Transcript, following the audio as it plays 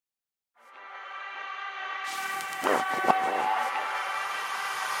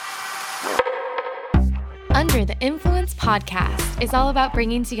Under the Influence podcast is all about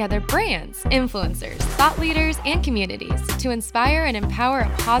bringing together brands, influencers, thought leaders, and communities to inspire and empower a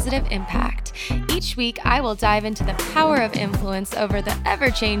positive impact. Each week, I will dive into the power of influence over the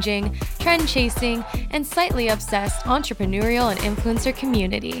ever-changing, trend-chasing, and slightly obsessed entrepreneurial and influencer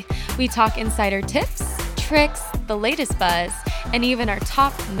community. We talk insider tips, tricks, the latest buzz, and even our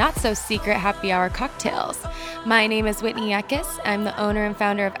top not-so-secret happy hour cocktails. My name is Whitney Eckes. I'm the owner and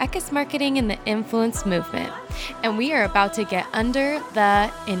founder of Eckes Marketing and the Influence Movement. And we are about to get under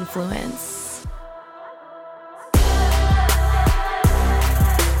the influence.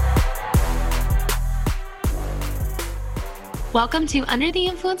 Welcome to Under the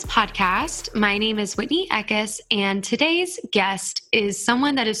Influence podcast. My name is Whitney Eckes, and today's guest is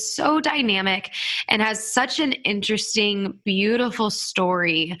someone that is so dynamic and has such an interesting, beautiful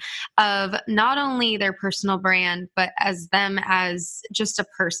story of not only their personal brand, but as them as just a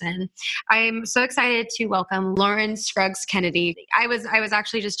person. I'm so excited to welcome Lauren Scruggs Kennedy. I was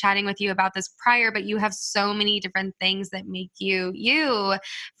actually just chatting with you about this prior, but you have so many different things that make you,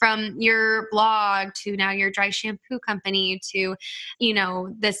 from your blog to now your dry shampoo company to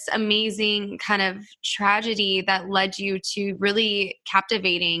this amazing kind of tragedy that led you to really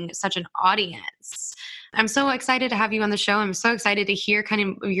captivating such an audience. I'm so excited to have you on the show. I'm so excited to hear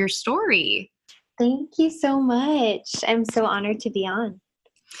kind of your story. Thank you so much. I'm so honored to be on.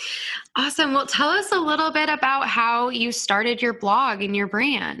 Awesome. Well, tell us a little bit about how you started your blog and your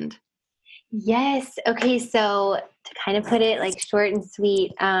brand. Yes. Okay. So to kind of put it like short and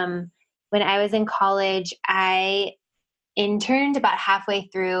sweet, when I was in college, I interned about halfway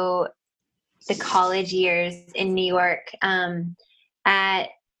through the college years in New York at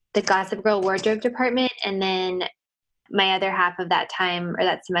the Gossip Girl wardrobe department. And then my other half of that time or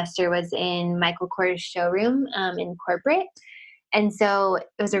that semester was in Michael Kors showroom in corporate. And so it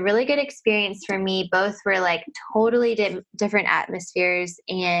was a really good experience for me. Both were like totally different atmospheres.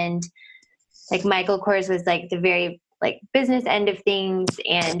 And like Michael Kors was like the very like business end of things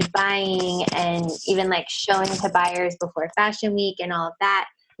and buying and even like showing to buyers before fashion week and all of that.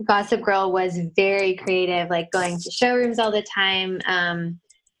 Gossip Girl was very creative, like going to showrooms all the time,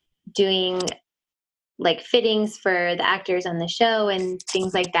 doing like fittings for the actors on the show and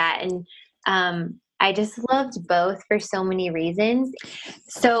things like that. And I just loved both for so many reasons.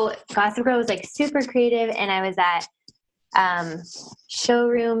 So Gossip Girl was like super creative, and I was at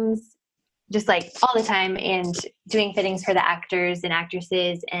showrooms just like all the time and doing fittings for the actors and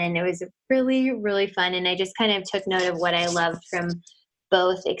actresses. And it was really, really fun. And I just kind of took note of what I loved from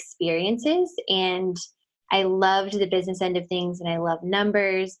both experiences. And I loved the business end of things and I love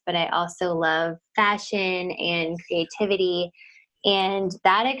numbers, but I also love fashion and creativity. And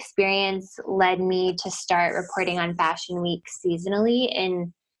that experience led me to start reporting on Fashion Week seasonally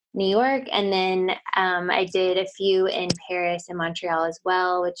in New York. And then I did a few in Paris and Montreal as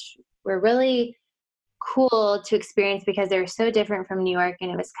well, which were really cool to experience because they were so different from New York.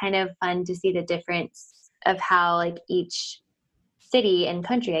 And it was kind of fun to see the difference of how like each city and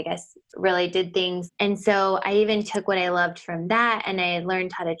country, I guess, really did things. And so I even took what I loved from that and I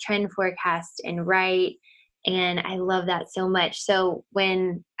learned how to trend forecast and write. And I love that so much. So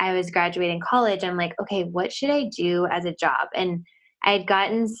when I was graduating college, I'm like, okay, what should I do as a job? And I had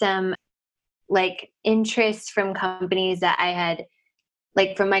gotten some like interest from companies that I had,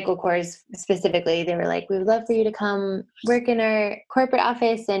 like from Michael Kors specifically. They were like, we would love for you to come work in our corporate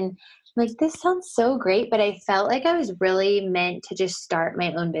office. And I'm like, this sounds so great. But I felt like I was really meant to just start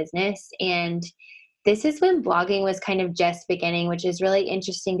my own business. And this is when blogging was kind of just beginning, which is really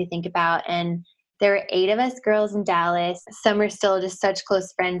interesting to think about. And there were 8 of us girls in Dallas. Some are still just such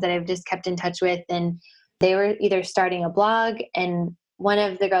close friends that I've just kept in touch with. And they were either starting a blog, and one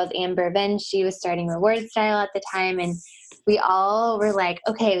of the girls, Amber Venn, she was starting Reward Style at the time. And we all were like,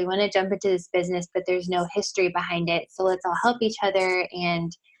 okay, we want to jump into this business, but there's no history behind it. So let's all help each other.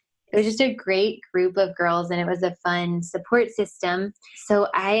 And it was just a great group of girls, and it was a fun support system. So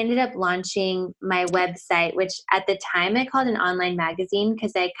I ended up launching my website, which at the time I called an online magazine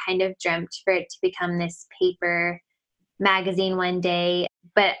because I kind of dreamt for it to become this paper magazine one day.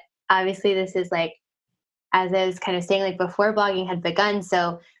 But obviously this is like, as I was kind of saying, like before blogging had begun.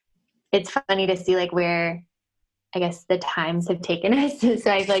 So it's funny to see like where I guess the times have taken us.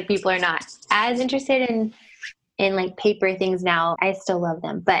 So I feel like people are not as interested in like paper things now. I still love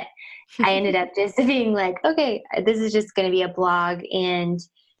them, but I ended up just being like, okay, this is just going to be a blog. And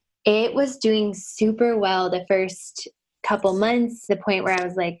it was doing super well the first couple months, the point where I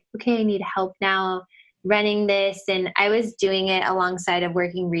was like, okay, I need help now running this, and I was doing it alongside of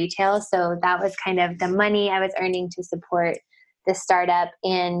working retail. So that was kind of the money I was earning to support the startup.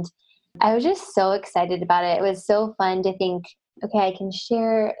 And I was just so excited about it. It was so fun to think, okay, I can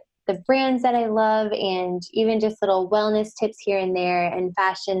share the brands that I love and even just little wellness tips here and there and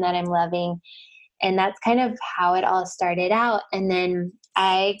fashion that I'm loving. And that's kind of how it all started out. And then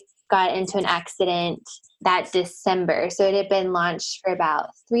I got into an accident that December. So it had been launched for about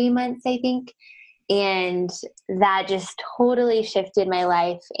 3 months, I think. And that just totally shifted my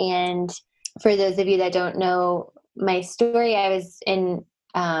life. And for those of you that don't know my story, I was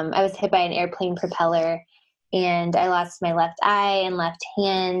hit by an airplane propeller, and I lost my left eye and left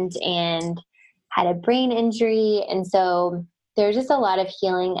hand and had a brain injury. And so there's just a lot of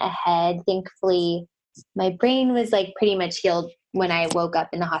healing ahead. Thankfully, my brain was like pretty much healed when I woke up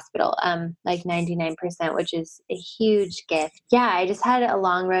in the hospital, like 99%, which is a huge gift. Yeah, I just had a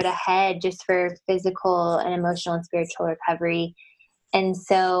long road ahead just for physical and emotional and spiritual recovery. And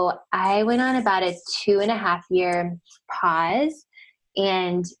so I went on about a 2.5 year pause.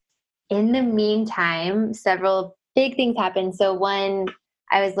 And in the meantime, several big things happened. So one,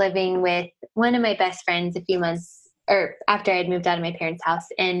 I was living with one of my best friends a few months or after I had moved out of my parents' house,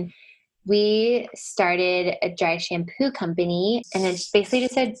 and we started a dry shampoo company, and it's basically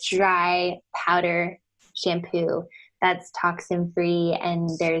just a dry powder shampoo that's toxin free. And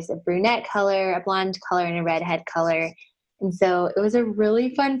there's a brunette color, a blonde color, and a redhead color. And so it was a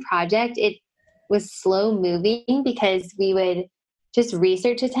really fun project. It was slow moving because we would just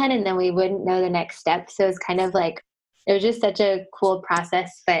research a ton and then we wouldn't know the next step. So it was kind of like, it was just such a cool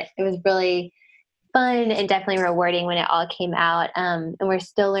process, but it was really fun and definitely rewarding when it all came out. And we're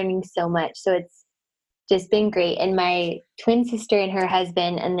still learning so much. So it's just been great. And my twin sister and her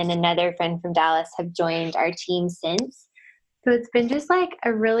husband, and then another friend from Dallas, have joined our team since. So it's been just like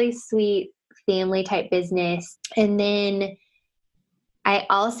a really sweet family type business. And then I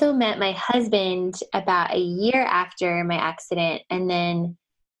also met my husband about a year after my accident. And then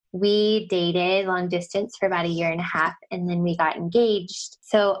we dated long distance for about 1.5 years, and then we got engaged.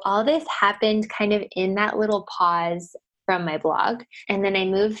 So all this happened kind of in that little pause from my blog. And then I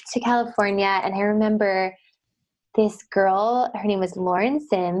moved to California, and I remember this girl, her name was Lauren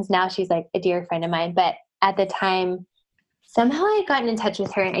Sims. Now she's like a dear friend of mine. But at the time, somehow I had gotten in touch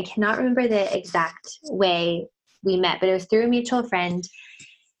with her, and I cannot remember the exact way we met, but it was through a mutual friend.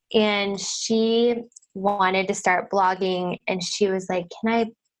 And she wanted to start blogging, and she was like, can I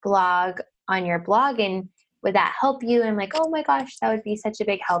blog on your blog, and would that help you? And I'm like, oh my gosh, that would be such a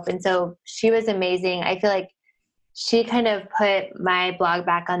big help. And so she was amazing. I feel like she kind of put my blog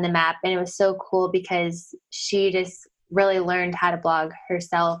back on the map, and it was so cool because she just really learned how to blog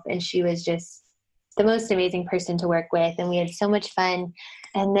herself, and she was just the most amazing person to work with, and we had so much fun.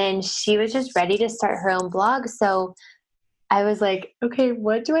 And then she was just ready to start her own blog. So I was like, okay,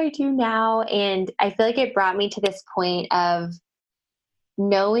 what do I do now? And I feel like it brought me to this point of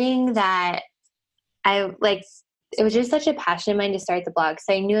knowing that it was just such a passion of mine to start the blog.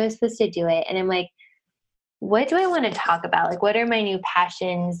 So I knew I was supposed to do it. And I'm like, what do I want to talk about? Like, what are my new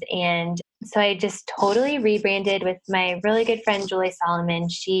passions? And so I just totally rebranded with my really good friend, Julie Solomon.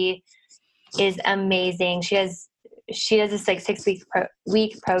 She is amazing. She does this like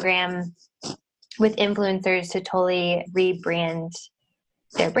 6-week program with influencers to totally rebrand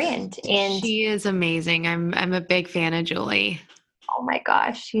their brand. And she is amazing. I'm a big fan of Julie. Oh my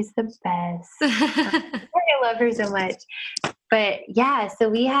gosh, she's the best. I love her so much. But yeah, so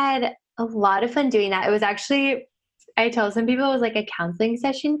we had a lot of fun doing that. It was actually, I tell some people it was like a counseling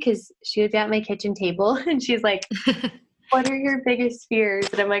session because she would be at my kitchen table and she's like, what are your biggest fears?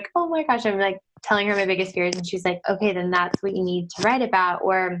 And I'm like, oh my gosh, I'm like telling her my biggest fears. And she's like, okay, then that's what you need to write about.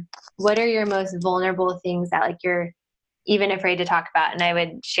 Or what are your most vulnerable things that like you're even afraid to talk about? And I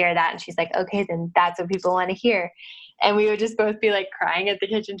would share that. And she's like, okay, then that's what people want to hear. And we would just both be like crying at the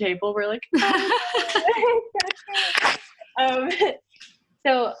kitchen table. We're like,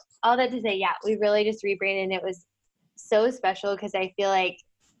 so all that to say, yeah, we really just rebranded, and it was so special because I feel like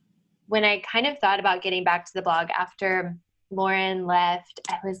when I kind of thought about getting back to the blog after Lauren left,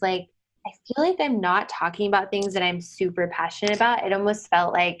 I was like, I feel like I'm not talking about things that I'm super passionate about. It almost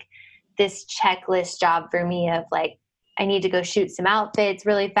felt like this checklist job for me of like, I need to go shoot some outfits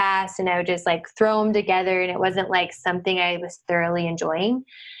really fast, and I would just like throw them together, and it wasn't like something I was thoroughly enjoying.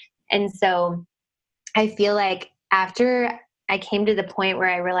 And so I feel like after I came to the point where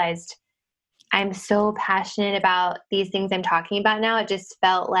I realized I'm so passionate about these things I'm talking about now, it just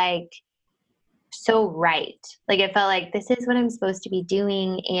felt like so right. Like it felt like this is what I'm supposed to be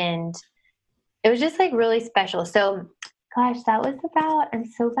doing. And it was just like really special. So gosh, that was about, I'm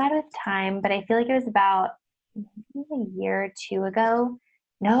so bad with time, but I feel like it was about maybe a year or two ago.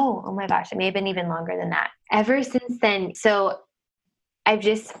 No, oh my gosh, it may have been even longer than that. Ever since then, so I've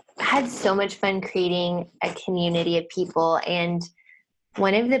just had so much fun creating a community of people. And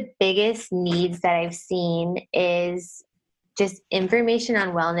one of the biggest needs that I've seen is just information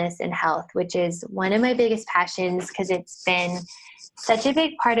on wellness and health, which is one of my biggest passions because it's been such a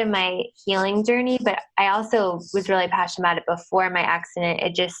big part of my healing journey. But I also was really passionate about it before my accident.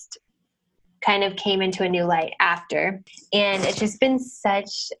 It just kind of came into a new light after. And it's just been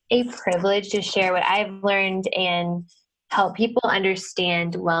such a privilege to share what I've learned and help people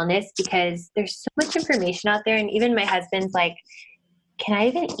understand wellness because there's so much information out there. And even my husband's like, can I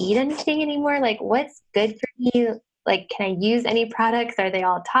even eat anything anymore? Like, what's good for me? Like, can I use any products? Are they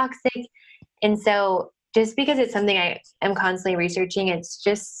all toxic? And so just because it's something I am constantly researching, it's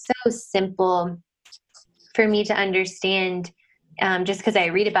just so simple for me to understand just because I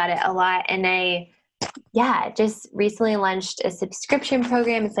read about it a lot. And I just recently launched a subscription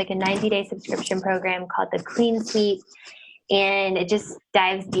program. It's like a 90-day subscription program called the Clean Suite. And it just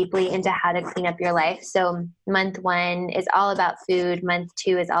dives deeply into how to clean up your life. So month 1 is all about food. Month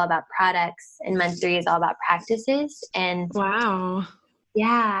 2 is all about products. And month 3 is all about practices. And wow.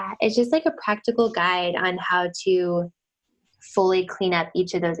 Yeah, it's just like a practical guide on how to fully clean up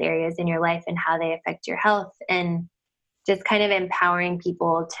each of those areas in your life and how they affect your health, and just kind of empowering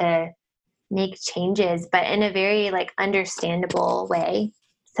people to make changes, but in a very like understandable way.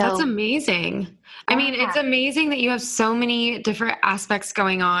 So That's amazing. I mean, it's amazing that you have so many different aspects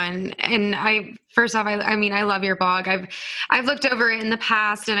going on. And first off, I mean, I love your blog. I've looked over it in the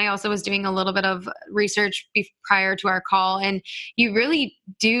past, and I also was doing a little bit of research prior to our call. And you really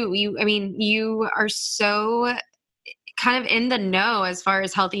do. You are so kind of in the know as far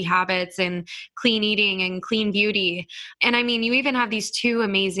as healthy habits and clean eating and clean beauty. And I mean, you even have these 2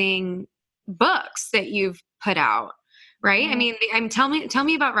 amazing books that you've put out. Right. I mean, tell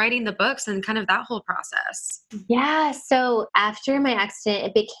me about writing the books and kind of that whole process. Yeah. So after my accident,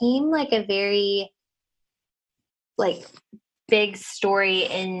 it became like a very like big story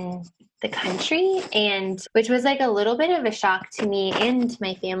in the country, and which was like a little bit of a shock to me and to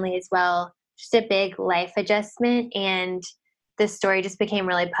my family as well. Just a big life adjustment. And the story just became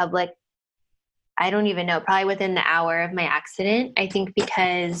really public. I don't even know, probably within the hour of my accident. I think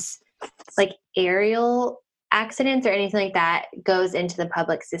because like aerial accidents or anything like that goes into the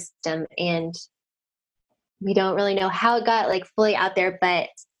public system, and we don't really know how it got like fully out there, but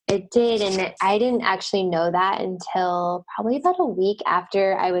it did. And I didn't actually know that until probably about a week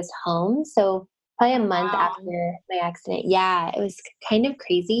after I was home. So probably a month after my accident. Yeah, it was kind of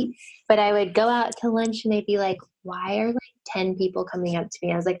crazy. But I would go out to lunch and they'd be like, why are like 10 people coming up to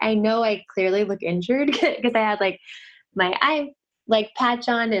me? I was like, I know I clearly look injured because I had like my eye like patch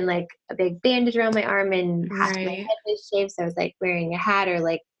on and like a big bandage around my arm, and half my head was shaved. So I was like wearing a hat or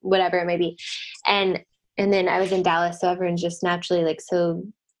like whatever it may be. And then I was in Dallas, so everyone's just naturally like so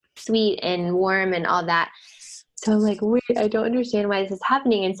sweet and warm and all that. So I'm like, wait, I don't understand why this is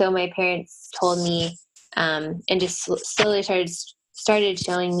happening. And so my parents told me, and just slowly started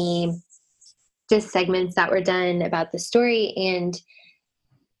showing me just segments that were done about the story. And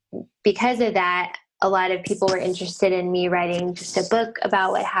because of that, a lot of people were interested in me writing just a book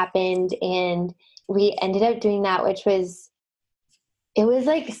about what happened. And we ended up doing that, which was, it was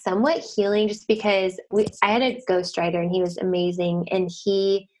like somewhat healing just because I had a ghostwriter and he was amazing. And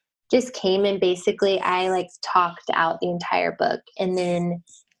he just came and basically I like talked out the entire book. And then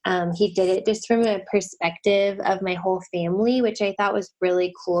he did it just from a perspective of my whole family, which I thought was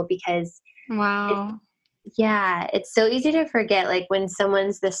really cool because wow. It's so easy to forget, like when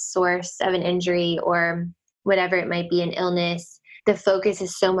someone's the source of an injury or whatever it might be, an illness, the focus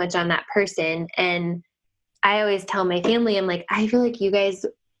is so much on that person. And I always tell my family, I'm like, I feel like you guys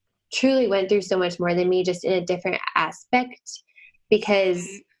truly went through so much more than me, just in a different aspect, because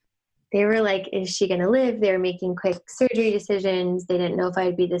they were like, is she going to live? They were making quick surgery decisions. They didn't know if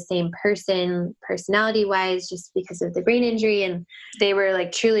I'd be the same person personality wise, just because of the brain injury. And they were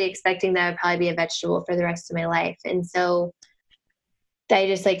like truly expecting that I'd probably be a vegetable for the rest of my life. And so I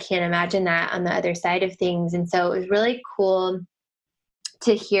just like can't imagine that on the other side of things. And so it was really cool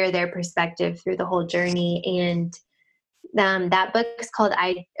to hear their perspective through the whole journey. And that book is called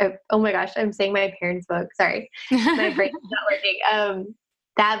oh my gosh, I'm saying my parents' book. Sorry. My brain's not working.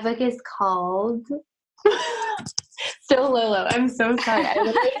 That book is called Still Lolo. I'm so sorry. I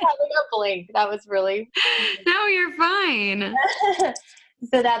was like having a blank. That was really No, you're fine.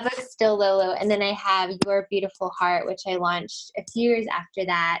 So that book's Still Lolo. And then I have Your Beautiful Heart, which I launched a few years after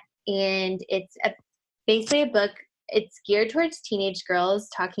that. And it's basically a book. it's geared towards teenage girls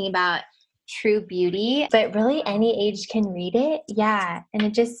talking about true beauty, but really any age can read it. Yeah.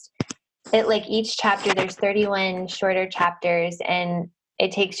 And it like each chapter, there's 31 shorter chapters, and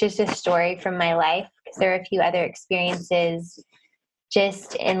it takes just a story from my life, because there are a few other experiences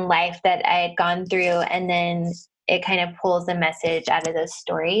just in life that I had gone through, and then it kind of pulls a message out of those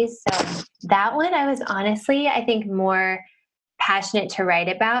stories. So that one I was honestly, I think, more passionate to write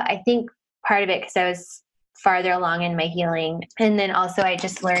about. I think part of it because I was farther along in my healing. And then also I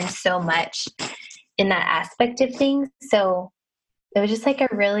just learned so much in that aspect of things. So it was just like a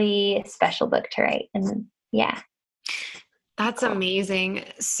really special book to write. And yeah. That's amazing.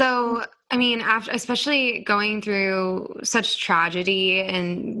 So, I mean, after, especially going through such tragedy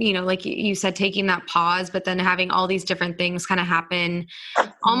and, like you said, taking that pause, but then having all these different things kind of happen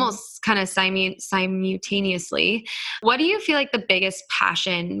almost kind of simultaneously. What do you feel like the biggest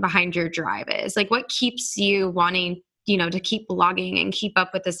passion behind your drive is? Like, what keeps you wanting, to keep blogging and keep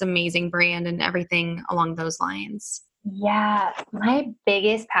up with this amazing brand and everything along those lines? Yeah, my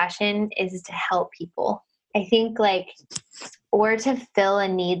biggest passion is to help people. I think or to fill a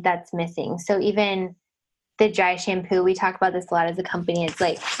need that's missing. So even the dry shampoo, we talk about this a lot as a company. It's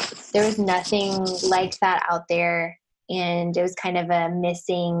like there was nothing like that out there, and it was kind of a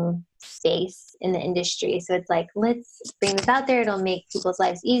missing space in the industry. So it's like, let's bring this out there. It'll make people's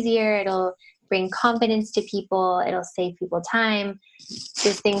lives easier. It'll bring confidence to people. It'll save people time,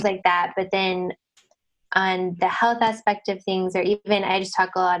 just things like that. But then on the health aspect of things, or even I just talk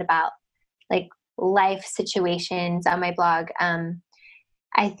a lot about like life situations on my blog.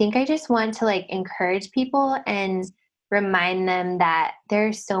 I think I just want to encourage people and remind them that there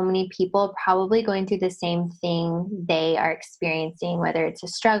are so many people probably going through the same thing they are experiencing, whether it's a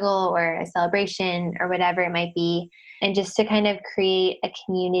struggle or a celebration or whatever it might be. And just to kind of create a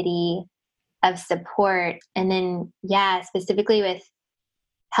community of support. And then, specifically with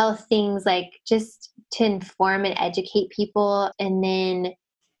health things, just to inform and educate people. And then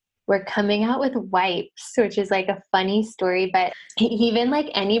we're coming out with wipes, which is a funny story, but even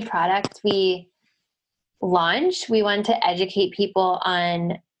any product we launch, we want to educate people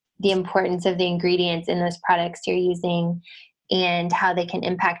on the importance of the ingredients in those products you're using and how they can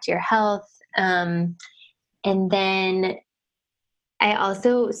impact your health. And then I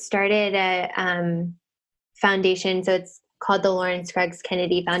also started a foundation. So it's called the Lauren Scruggs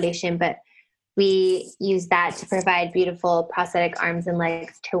Kennedy Foundation, but we use that to provide beautiful prosthetic arms and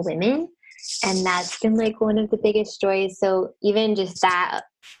legs to women. And that's been one of the biggest joys. So even just that,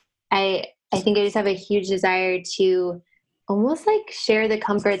 I think I just have a huge desire to almost share the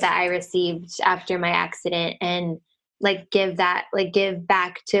comfort that I received after my accident, and give back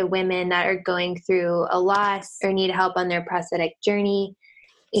to women that are going through a loss or need help on their prosthetic journey.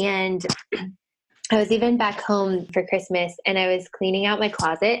 And I was even back home for Christmas, and I was cleaning out my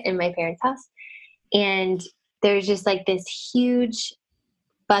closet in my parents' house. And there's just this huge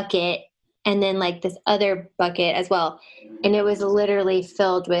bucket, and then this other bucket as well. And it was literally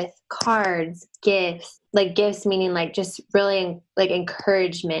filled with cards, gifts, gifts meaning just really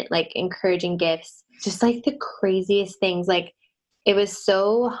encouragement, encouraging gifts, just the craziest things. It was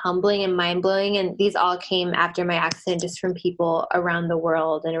so humbling and mind blowing. And these all came after my accident, just from people around the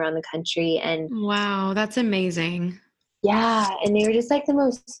world and around the country. And wow, that's amazing. Yeah. And they were just the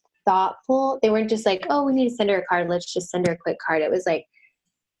most thoughtful. They weren't just oh, we need to send her a card, let's just send her a quick card. It was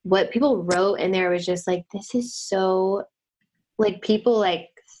what people wrote in there was just this is so people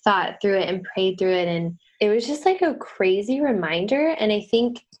thought through it and prayed through it. And it was just a crazy reminder. And I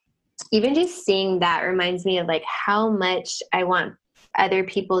think even just seeing that reminds me of how much I want other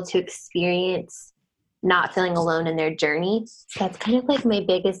people to experience not feeling alone in their journey. So that's kind of my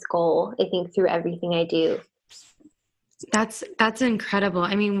biggest goal, I think, through everything I do. That's incredible.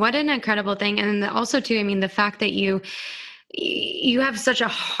 I mean, what an incredible thing. And also too, I mean, the fact that you have such a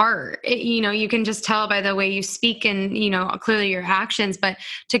heart, you can just tell by the way you speak and, clearly your actions, but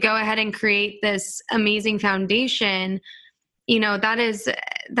to go ahead and create this amazing foundation,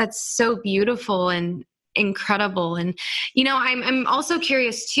 that's so beautiful and incredible. And, I'm also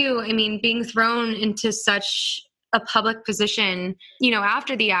curious too, I mean, being thrown into such a public position,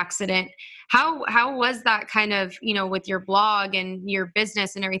 after the accident, how was that kind of, with your blog and your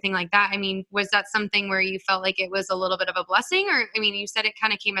business and everything like that? I mean, was that something where you felt like it was a little bit of a blessing, or, I mean, you said it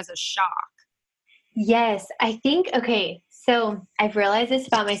kind of came as a shock? Yes, I think, okay, so I've realized this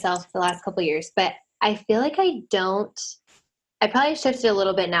about myself the last couple of years, but I feel like I probably shifted a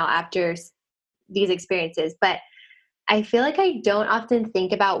little bit now after these experiences, but I feel like I don't often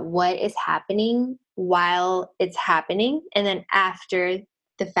think about what is happening while it's happening. And then after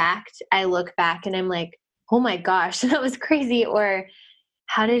the fact, I look back and I'm like, oh my gosh, that was crazy. Or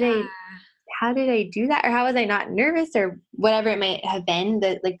how did Yeah. I do that? Or how was I not nervous or whatever it might have been,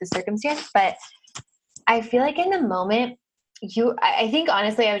 the circumstance. But I feel like in the moment, I think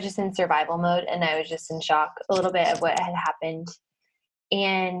honestly, I was just in survival mode and I was just in shock a little bit of what had happened.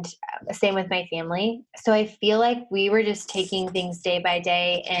 And same with my family. So I feel like we were just taking things day by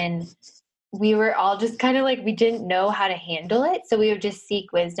day, and we were all just kind of like, we didn't know how to handle it. So we would just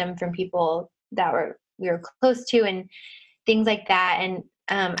seek wisdom from people that we were close to and things like that. And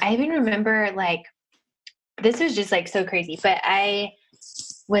I even remember, like, this was just like so crazy, but I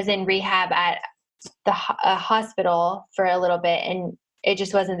was in rehab at a hospital for a little bit, and it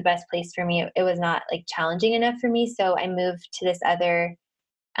just wasn't the best place for me. It was not like challenging enough for me. So I moved to this other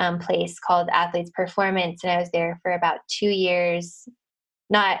place called Athletes Performance. And I was there for about 2 years,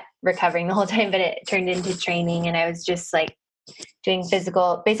 not recovering the whole time, but it turned into training. And I was just like doing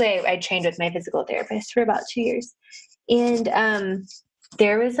physical, basically I trained with my physical therapist for about 2 years. And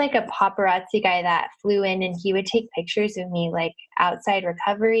there was like a paparazzi guy that flew in, and he would take pictures of me like outside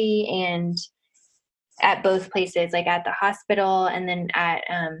recovery and at both places, like at the hospital and then at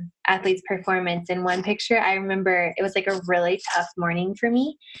Athletes Performance. And one picture, I remember it was like a really tough morning for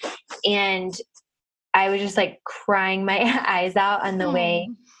me. And I was just like crying my eyes out on the way.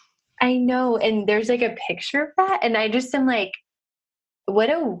 I know. And there's like a picture of that. And I just am like,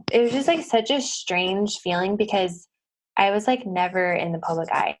 it was just like such a strange feeling, because I was like never in the public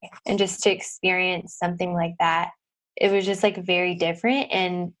eye. And just to experience something like that, it was just like very different.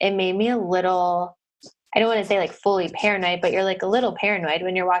 And it made me a little, I don't want to say like fully paranoid, but you're like a little paranoid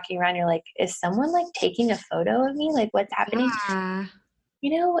when you're walking around. You're like, is someone like taking a photo of me? Like, what's happening?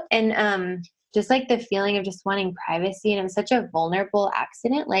 Yeah. And just like the feeling of just wanting privacy. And it was such a vulnerable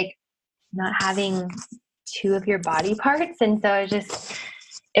accident, like not having two of your body parts. And so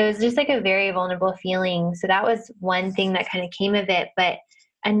it was just like a very vulnerable feeling. So that was one thing that kind of came of it. But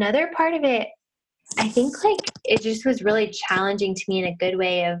another part of it, I think like it just was really challenging to me in a good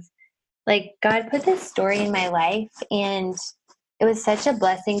way of, like, God put this story in my life, and it was such a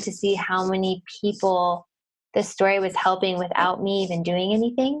blessing to see how many people the story was helping without me even doing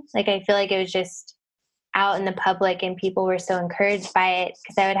anything. Like, I feel like it was just out in the public, and people were so encouraged by it,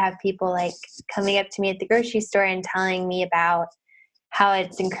 because I would have people like coming up to me at the grocery store and telling me about how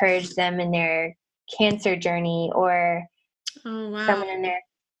it's encouraged them in their cancer journey, or Oh, wow. someone in their,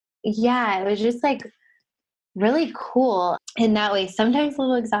 yeah, it was just like really cool in that way. Sometimes a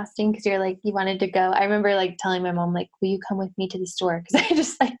little exhausting, because you're like, you wanted to go. I remember like telling my mom, like, will you come with me to the store? Because I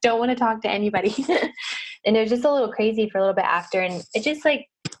just like don't want to talk to anybody. And it was just a little crazy for a little bit after, and it just like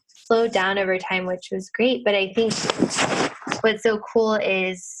slowed down over time, which was great. But I think what's so cool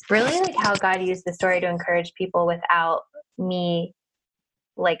is really like how God used the story to encourage people without me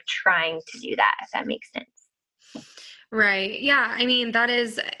like trying to do that, if that makes sense. Right. Yeah. I mean,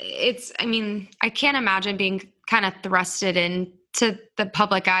 I can't imagine being kind of thrusted into the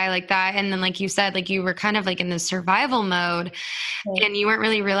public eye like that. And then, like you said, like you were kind of like in the survival mode, Right. and you weren't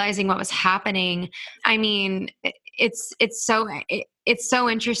really realizing what was happening. I mean, it's so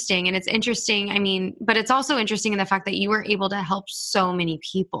interesting, and it's interesting. I mean, but it's also interesting in the fact that you were able to help so many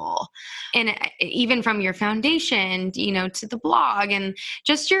people, and even from your foundation, to the blog, and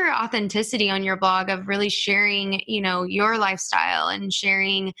just your authenticity on your blog of really sharing, your lifestyle, and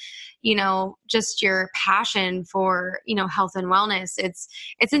sharing, just your passion for, health and wellness. It's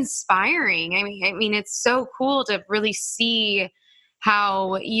inspiring. I mean, it's so cool to really see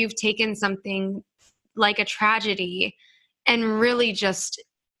how you've taken something like a tragedy and really just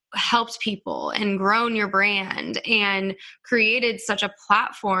helped people and grown your brand and created such a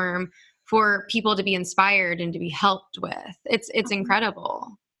platform for people to be inspired and to be helped with. It's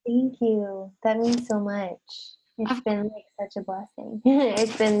incredible. Thank you. That means so much. It's Of- been like such a blessing.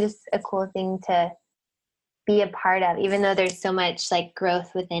 It's been just a cool thing to be a part of, even though there's so much like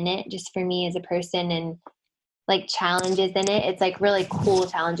growth within it, just for me as a person, and like challenges in it. It's like really cool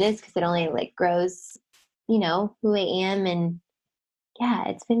challenges, because it only like grows, who I am. And yeah,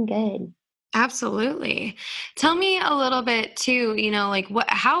 it's been good. Absolutely. Tell me a little bit too, like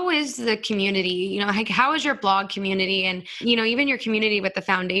how is the community, like how is your blog community, and, even your community with the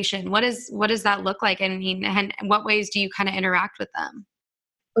foundation? What does that look like? And, and what ways do you kind of interact with them?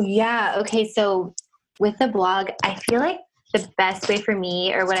 Yeah. Okay. So with the blog, I feel like the best way for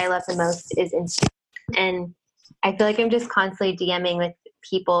me, or what I love the most, is Instagram. And I feel like I'm just constantly DMing with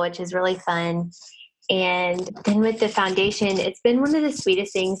people, which is really fun. And then with the foundation, it's been one of the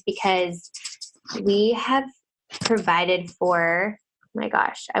sweetest things, because we have provided for, oh my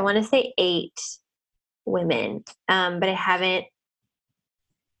gosh, I want to say 8 women, but I haven't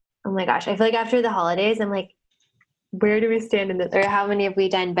oh my gosh, I feel like after the holidays, I'm like, where do we stand in this, or how many have we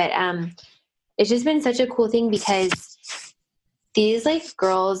done? But it's just been such a cool thing because these like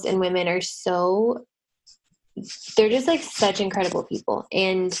girls and women are so, they're just like such incredible people,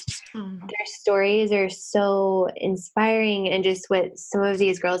 and their stories are so inspiring, and just what some of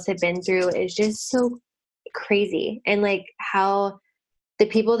these girls have been through is just so crazy. And like how the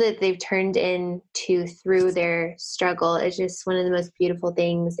people that they've turned into through their struggle is just one of the most beautiful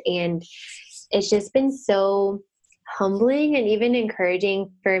things. And it's just been so humbling and even encouraging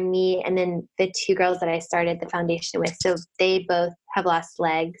for me. And then the two girls that I started the foundation with, so they both have lost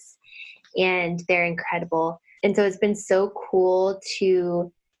legs and they're incredible. And so it's been so cool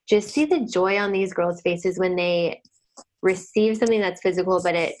to just see the joy on these girls' faces when they receive something that's physical,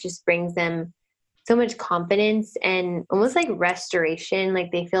 but it just brings them so much confidence and almost like restoration.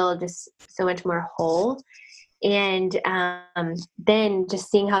 Like they feel just so much more whole. And then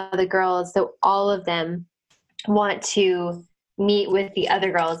just seeing how the girls, so all of them want to meet with the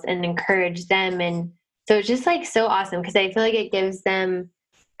other girls and encourage them. And so it's just like so awesome because I feel like it gives them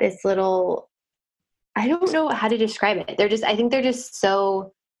this little, I don't know how to describe it. They're just, I think they're just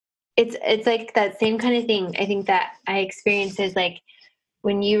so, it's like that same kind of thing. I think that I experience is like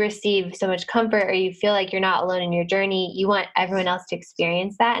when you receive so much comfort or you feel like you're not alone in your journey, you want everyone else to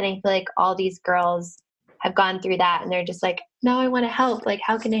experience that. And I feel like all these girls have gone through that and they're just like, no, I want to help. Like,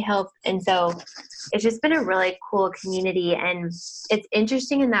 how can I help? And so it's just been a really cool community, and it's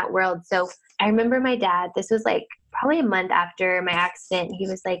interesting in that world. So I remember my dad, this was like probably a month after my accident. He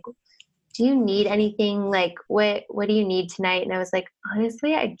was like, do you need anything? Like, what do you need tonight? And I was like,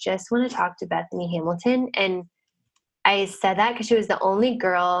 honestly, I just want to talk to Bethany Hamilton. And I said that because she was the only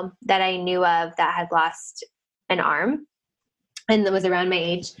girl that I knew of that had lost an arm and that was around my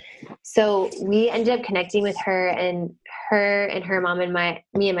age. So we ended up connecting with her, and her mom and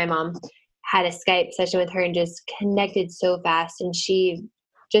me and my mom had a Skype session with her and just connected so fast. And she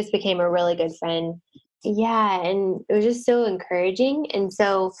just became a really good friend. Yeah. And it was just so encouraging. And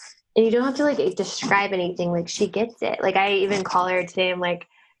so, and you don't have to like describe anything. Like she gets it. Like I even call her today. I'm like,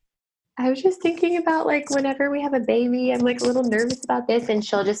 I was just thinking about like whenever we have a baby, I'm like a little nervous about this. And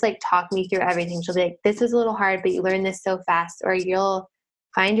she'll just like talk me through everything. She'll be like, this is a little hard, but you learn this so fast, or you'll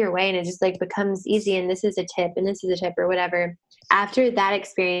find your way and it just like becomes easy. And this is a tip and this is a tip or whatever. After that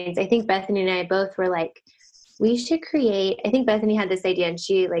experience, I think Bethany and I both were like, we should create, I think Bethany had this idea and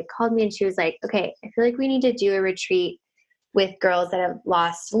she like called me and she was like, okay, I feel like we need to do a retreat with girls that have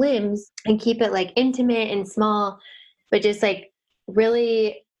lost limbs and keep it like intimate and small, but just like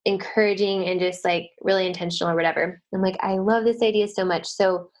really encouraging and just like really intentional or whatever. I'm like, I love this idea so much.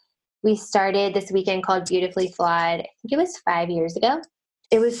 So we started this weekend called Beautifully Flawed. I think it was 5 years ago.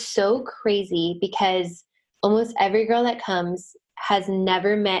 It was so crazy because almost every girl that comes has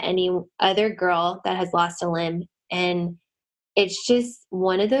never met any other girl that has lost a limb. And it's just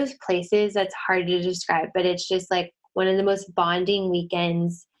one of those places that's hard to describe, but it's just like one of the most bonding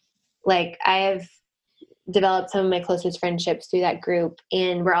weekends. Like I have developed some of my closest friendships through that group,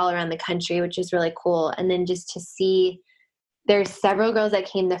 and we're all around the country, which is really cool. And then just to see, there's several girls that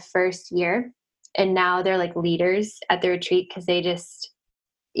came the first year and now they're like leaders at the retreat because they just,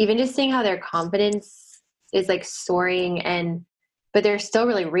 even just seeing how their confidence is like soaring, and but they're still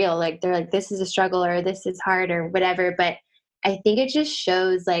really real. Like they're like, this is a struggle or this is hard or whatever. But I think it just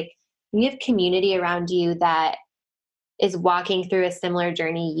shows like when you have community around you that is walking through a similar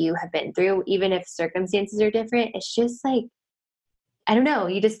journey you have been through, even if circumstances are different, it's just like, I don't know,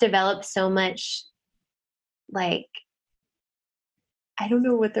 you just develop so much, like, I don't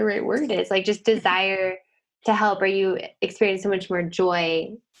know what the right word is, like just desire to help, or you experience so much more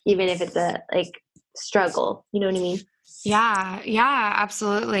joy, even if it's a like struggle, you know what I mean? Yeah, yeah,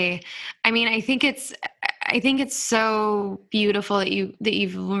 absolutely. I mean, I think it's so beautiful that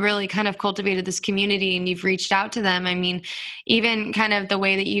you've really kind of cultivated this community and you've reached out to them. I mean, even kind of the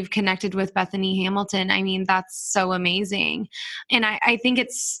way that you've connected with Bethany Hamilton, I mean, that's so amazing. And I think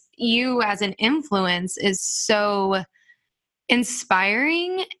it's you as an influence is so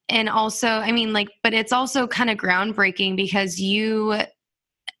inspiring. And also, I mean, like, but it's also kind of groundbreaking because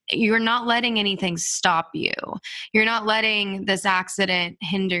you're not letting anything stop you. You're not letting this accident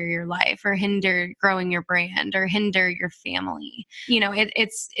hinder your life or hinder growing your brand or hinder your family. You know,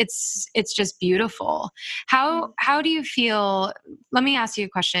 it's just beautiful. How do you feel? Let me ask you a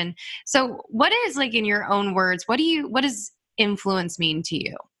question. So, what is, like, in your own words, what does influence mean to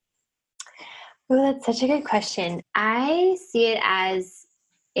you? Oh, that's such a good question. I see it as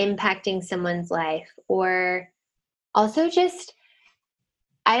impacting someone's life, or also just,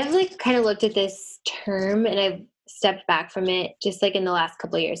 I've like kind of looked at this term and I've stepped back from it just like in the last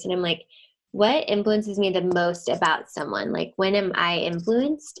couple of years. And I'm like, what influences me the most about someone? Like, when am I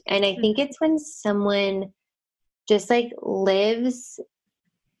influenced? And I think it's when someone just like lives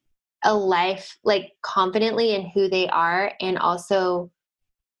a life like confidently in who they are. And also,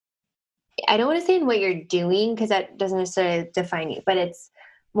 I don't want to say in what you're doing, because that doesn't necessarily define you, but it's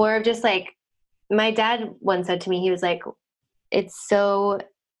more of just like, my dad once said to me, he was like, it's so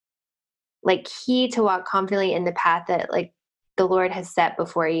like key to walk confidently in the path that like the Lord has set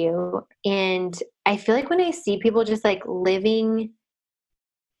before you. And I feel like when I see people just like living,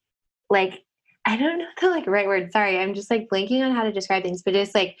 like, I don't know the like right word. Sorry. I'm just like blanking on how to describe things, but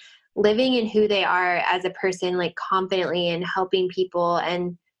just like living in who they are as a person, like confidently and helping people.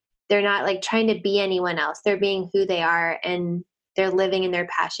 And they're not like trying to be anyone else. They're being who they are and they're living in their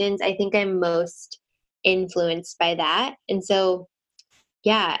passions. I think I'm most influenced by that. And so,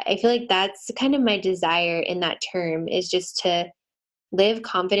 yeah, I feel like that's kind of my desire in that term, is just to live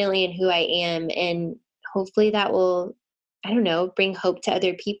confidently in who I am. And hopefully that will, I don't know, bring hope to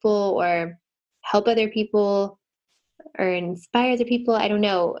other people or help other people or inspire other people. I don't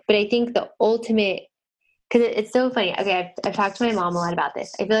know. But I think the ultimate, because it's so funny. Okay, I've talked to my mom a lot about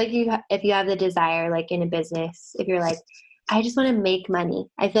this. I feel like if you have the desire, like in a business, if you're like, I just want to make money,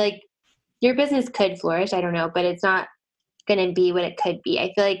 I feel like your business could flourish. I don't know, but it's not going to be what it could be.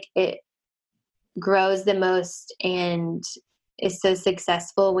 I feel like it grows the most and is so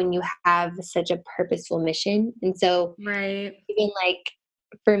successful when you have such a purposeful mission. And so, Right. even like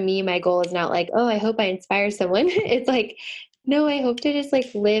for me, my goal is not like, oh, I hope I inspire someone. It's like, no, I hope to just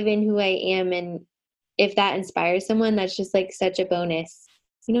like live in who I am. And if that inspires someone, that's just like such a bonus.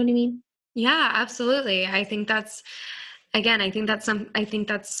 You know what I mean? Yeah, absolutely. I think that's, again, I think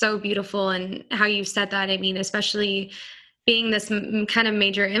that's so beautiful. And how you said that, I mean, especially being this kind of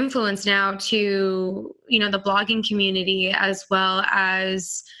major influence now to, the blogging community, as well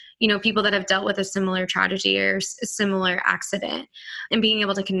as, people that have dealt with a similar tragedy or a similar accident, and being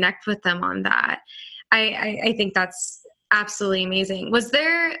able to connect with them on that. I think that's absolutely amazing.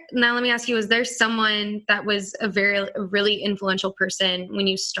 Now let me ask you, was there someone that was a really influential person when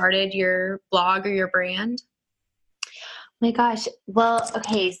you started your blog or your brand? My gosh. Well,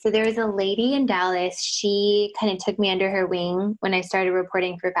 okay. So there was a lady in Dallas. She kind of took me under her wing when I started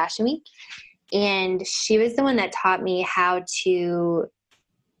reporting for Fashion Week. And she was the one that taught me how to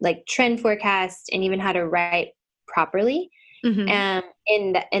like trend forecast and even how to write properly, Mm-hmm.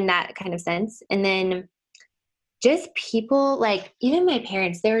 in that kind of sense. And then just people like even my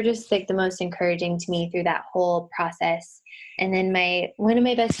parents, they were just like the most encouraging to me through that whole process. And then one of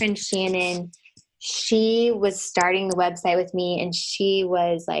my best friends, Shannon, she was starting the website with me and she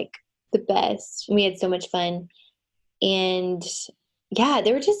was like the best. We had so much fun. And yeah,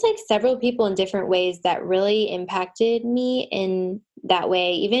 there were just like several people in different ways that really impacted me in that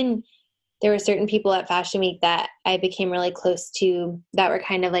way. Even there were certain people at Fashion Week that I became really close to that were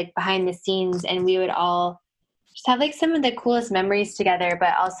kind of like behind the scenes, and we would all just have like some of the coolest memories together,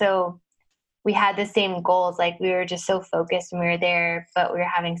 but also we had the same goals. Like we were just so focused when we were there, but we were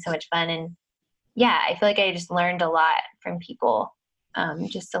having so much fun. And yeah, I feel like I just learned a lot from people,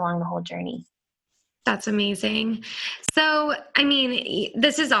 just along the whole journey. That's amazing. So, I mean,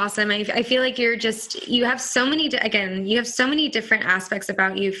 this is awesome. I feel like you have so many, again, you have so many different aspects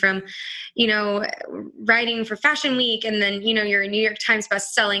about you, from, writing for Fashion Week, and then, you're a New York Times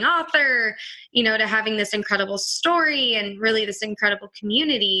best-selling author, to having this incredible story and really this incredible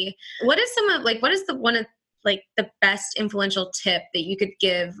community. What is one of like the best influential tip that you could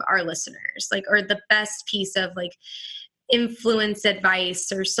give our listeners, like, or the best piece of like influence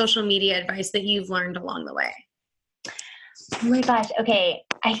advice or social media advice that you've learned along the way? Oh my gosh. Okay.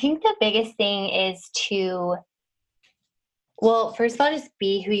 I think the biggest thing is well, first of all, just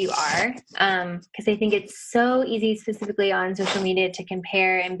be who you are. Because I think it's so easy, specifically on social media, to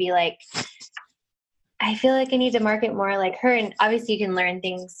compare and be like, I feel like I need to market more like her. And obviously you can learn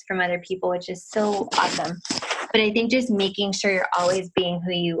things from other people, which is so awesome. But I think just making sure you're always being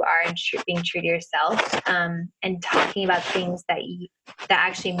who you are and being true to yourself, and talking about things that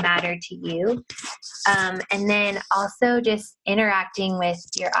actually matter to you. And then also just interacting with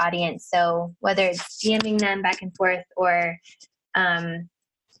your audience. So whether it's DMing them back and forth or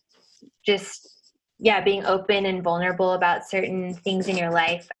just, yeah, being open and vulnerable about certain things in your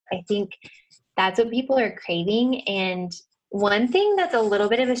life, I think that's what people are craving. And one thing that's a little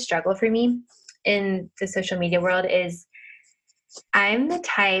bit of a struggle for me in the social media world is I'm the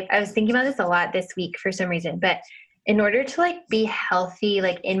type, I was thinking about this a lot this week for some reason, but in order to like be healthy,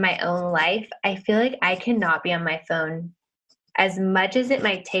 like in my own life, I feel like I cannot be on my phone as much as it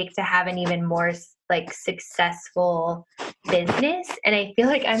might take to have an even more like successful business. And I feel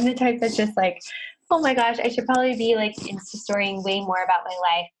like I'm the type that's just like, oh my gosh, I should probably be like Insta storying way more about my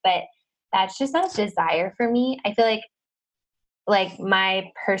life. But that's just not a desire for me. I feel like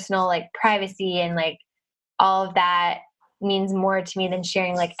my personal like privacy and like all of that means more to me than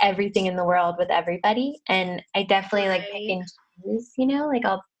sharing like everything in the world with everybody. And I definitely like pick and choose, like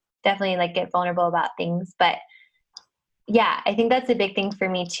I'll definitely like get vulnerable about things. But yeah, I think that's a big thing for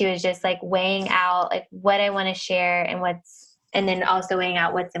me too, is just like weighing out like what I want to share and then also weighing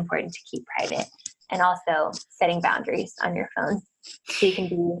out what's important to keep private, and also setting boundaries on your phone so you can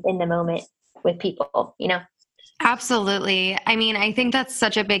be in the moment with people. Absolutely. I mean, I think that's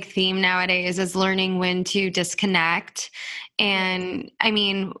such a big theme nowadays, is learning when to disconnect. And I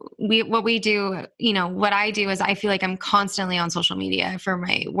mean, what we do, what I do is I feel like I'm constantly on social media for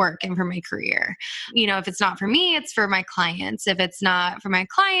my work and for my career. If it's not for me, it's for my clients. If it's not for my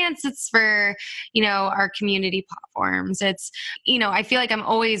clients, it's for, our community platforms. I feel like I'm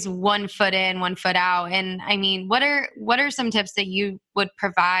always one foot in, one foot out. And I mean, what are some tips that you would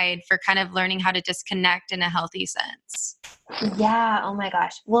provide for kind of learning how to disconnect in a healthy sense? Yeah. Oh my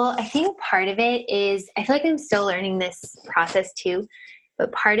gosh. Well, I think part of it is, I feel like I'm still learning this process too,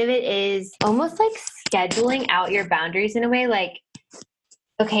 but part of it is almost like scheduling out your boundaries in a way, like,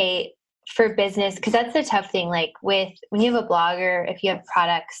 okay, for business, because that's the tough thing. Like when you have a blog, or if you have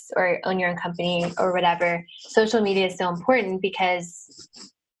products or own your own company or whatever, social media is so important because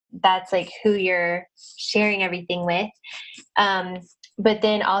that's like who you're sharing everything with. But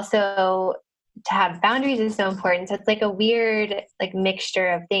then also to have boundaries is so important. So it's like a weird like mixture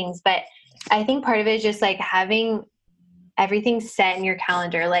of things. But I think part of it is just like having everything set in your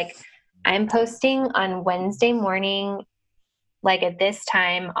calendar. Like I'm posting on Wednesday morning, like at this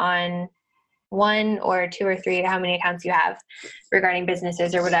time on one or two or three, how many accounts you have regarding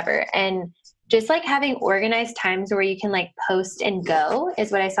businesses or whatever. And just like having organized times where you can like post and go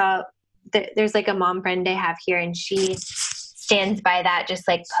is what I saw. There's like a mom friend I have here, and she stands by that, just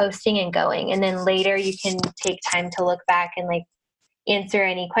like posting and going. And then later you can take time to look back and like answer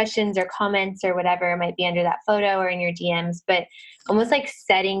any questions or comments or whatever might be under that photo or in your DMs, but almost like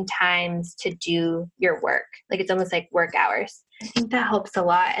setting times to do your work. Like it's almost like work hours. I think that helps a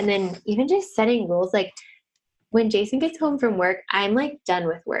lot. And then even just setting rules, like when Jason gets home from work, I'm like done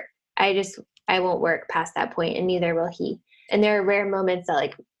with work. I won't work past that point, and neither will he. And there are rare moments that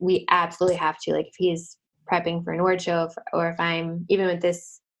like we absolutely have to, like if he's prepping for an award show, or if I'm even with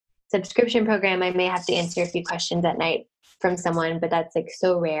this subscription program, I may have to answer a few questions at night from someone, but that's like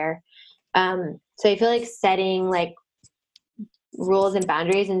so rare. So I feel like setting like rules and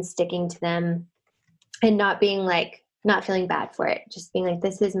boundaries and sticking to them, and not feeling bad for it. Just being like,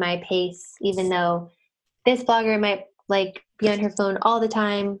 this is my pace, even though this blogger might like be on her phone all the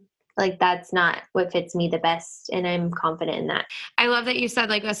time. Like that's not what fits me the best. And I'm confident in that. I love that you said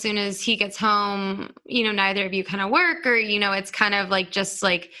like as soon as he gets home, neither of you kind of work, or, it's kind of like just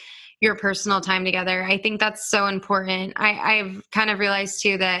like your personal time together. I think that's so important. I've kind of realized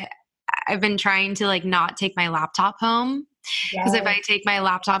too that I've been trying to like not take my laptop home. Because if I take my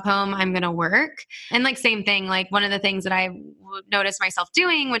laptop home, I'm going to work. And like same thing, like one of the things that I noticed myself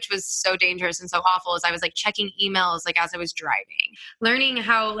doing, which was so dangerous and so awful, is I was like checking emails like as I was driving. Learning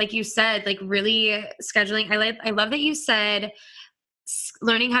how, like you said, like really scheduling. I love that you said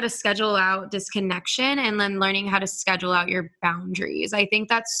learning how to schedule out disconnection, and then learning how to schedule out your boundaries. I think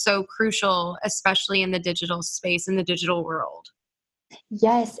that's so crucial, especially in the digital space, in the digital world.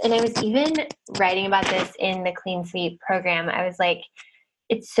 Yes. And I was even writing about this in the Clean Sweep program. I was like,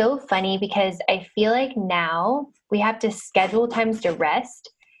 it's so funny because I feel like now we have to schedule times to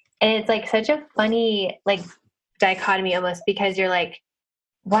rest. And it's like such a funny like dichotomy almost, because you're like,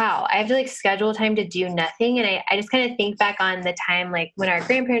 wow, I have to like schedule time to do nothing. And I just kind of think back on the time like when our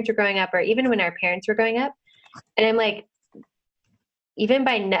grandparents were growing up, or even when our parents were growing up. And I'm like, even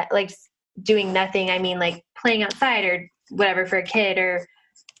by like doing nothing, I mean like playing outside or whatever for a kid, or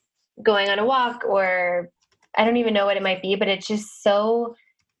going on a walk, or I don't even know what it might be, but it's just so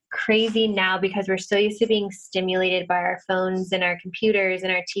crazy now because we're so used to being stimulated by our phones and our computers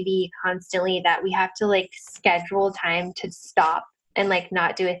and our TV constantly, that we have to like schedule time to stop and like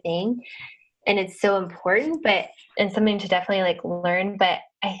not do a thing. And it's so important, and something to definitely like learn. But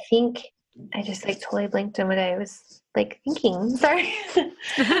I think I just like totally blanked on what I was like thinking. Sorry.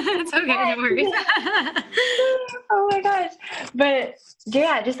 It's okay. No worries. Oh my gosh. But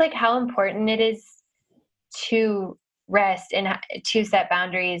yeah, just like how important it is to rest and to set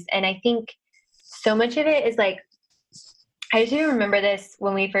boundaries. And I think so much of it is like, I just remember this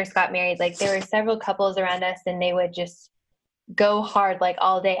when we first got married. Like there were several couples around us, and they would just go hard like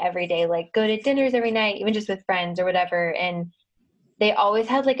all day, every day, like go to dinners every night, even just with friends or whatever. And they always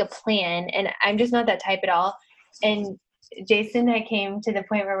had like a plan, and I'm just not that type at all. And Jason and I came to the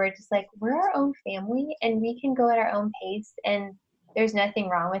point where we're just like, we're our own family and we can go at our own pace, and there's nothing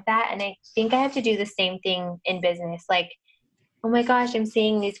wrong with that. And I think I have to do the same thing in business. Like, oh my gosh, I'm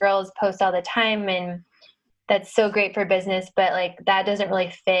seeing these girls post all the time and that's so great for business, but like that doesn't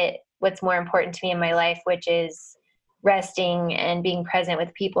really fit what's more important to me in my life, which is resting and being present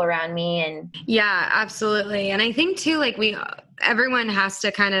with people around me. And yeah, absolutely. And I think too, like everyone has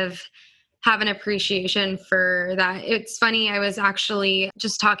to kind of have an appreciation for that. It's funny. I was actually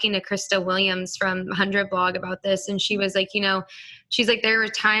just talking to Krista Williams from 100 Blog about this. And she was like, she's like, there were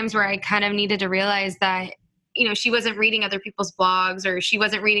times where I kind of needed to realize that, she wasn't reading other people's blogs, or she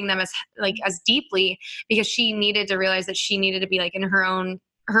wasn't reading them as deeply, because she needed to realize that she needed to be like in her own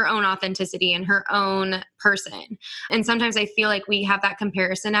authenticity and her own person. And sometimes I feel like we have that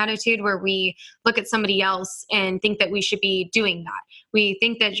comparison attitude where we look at somebody else and think that we should be doing that. We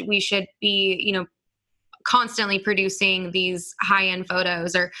think that we should be, constantly producing these high-end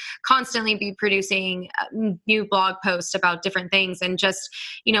photos, or constantly be producing new blog posts about different things. And just,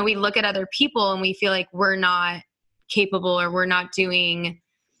 we look at other people and we feel like we're not capable, or we're not doing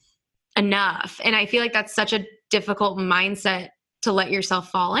enough. And I feel like that's such a difficult mindset to let yourself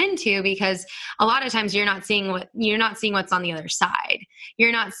fall into, because a lot of times you're not seeing what's on the other side.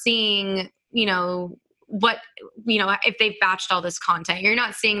 You're not seeing, if they've batched all this content. You're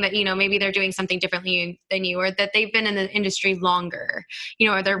not seeing that, maybe they're doing something differently than you, or that they've been in the industry longer,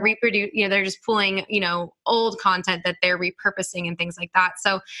 or they're they're just pulling, old content that they're repurposing and things like that.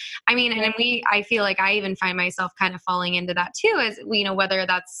 So, I mean, and I feel like I even find myself kind of falling into that too, as whether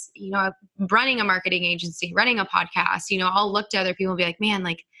that's, running a marketing agency, running a podcast, I'll look to other people and be like, man,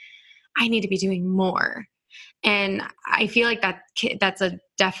 like I need to be doing more. And I feel like that's a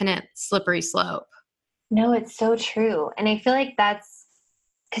definite slippery slope. No, it's so true. And I feel like that's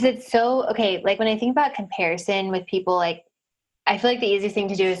because it's so, okay, like when I think about comparison with people, like I feel like the easiest thing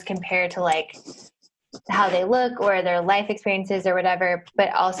to do is compare to like how they look or their life experiences or whatever.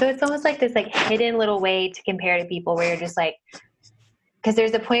 But also it's almost like this like hidden little way to compare to people where you're just like, because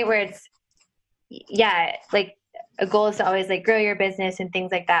there's a point where it's, yeah, like a goal is to always like grow your business and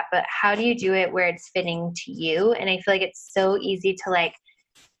things like that. But how do you do it where it's fitting to you? And I feel like it's so easy to like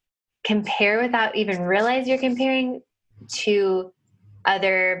compare without even realize you're comparing to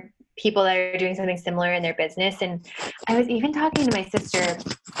other people that are doing something similar in their business. And I was even talking to my sister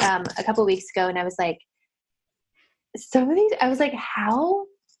a couple of weeks ago, and I was like, how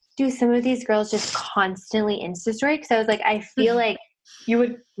do some of these girls just constantly Insta story? Because I was like, I feel like you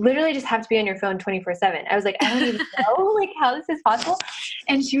would literally just have to be on your phone 24/7. I was like, I don't even know like how this is possible.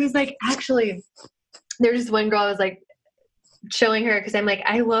 And she was like, actually, there was just one girl I was like showing her, because I'm like,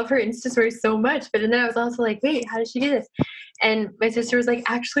 I love her Insta story so much. But then I was also like, wait, how does she do this? And my sister was like,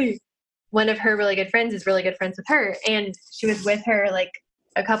 actually, one of her really good friends is really good friends with her. And she was with her like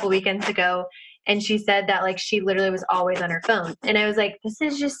a couple weekends ago. And she said that like she literally was always on her phone. And I was like, this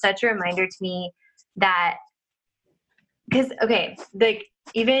is just such a reminder to me that, because, okay, like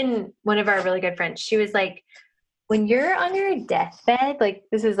even one of our really good friends, she was like, when you're on your deathbed, like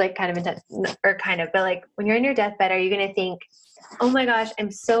this is like kind of intense, or kind of, but like when you're on your deathbed, are you going to think, oh my gosh, I'm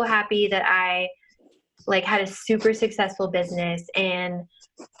so happy that I like had a super successful business, and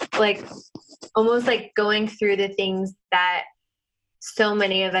like almost like going through the things that so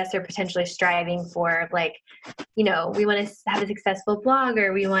many of us are potentially striving for. Like, we want to have a successful blog,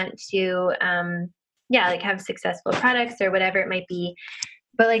 or we want to, like have successful products or whatever it might be.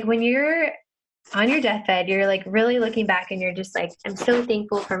 But like when you're on your deathbed, you're like really looking back and you're just like, I'm so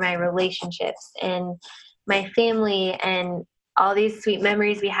thankful for my relationships and my family and all these sweet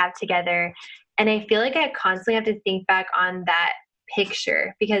memories we have together. And I feel like I constantly have to think back on that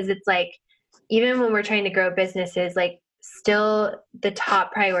picture, because it's like, even when we're trying to grow businesses, like still the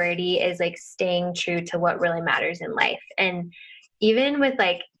top priority is like staying true to what really matters in life. And even with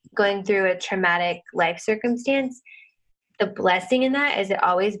like going through a traumatic life circumstance, the blessing in that is it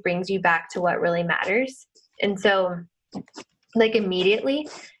always brings you back to what really matters. And so like immediately.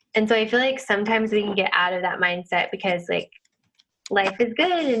 And so I feel like sometimes we can get out of that mindset because like life is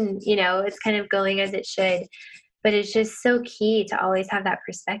good and, it's kind of going as it should, but it's just so key to always have that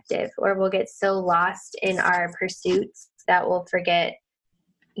perspective, or we'll get so lost in our pursuits that we'll forget,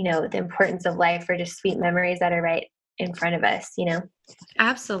 the importance of life, or just sweet memories that are right in front of us,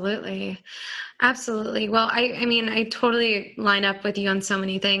 Absolutely. Absolutely. Well, I mean, I totally line up with you on so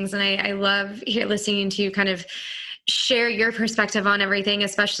many things. And I love listening to you kind of share your perspective on everything,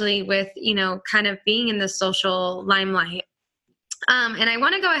 especially with, kind of being in the social limelight. And I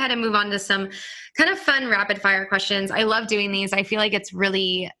want to go ahead and move on to some kind of fun rapid fire questions. I love doing these. I feel like it's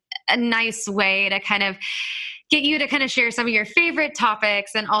really a nice way to kind of get you to kind of share some of your favorite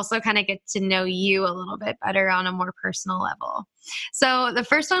topics and also kind of get to know you a little bit better on a more personal level. So the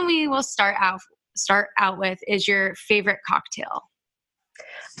first one we will start out with is your favorite cocktail.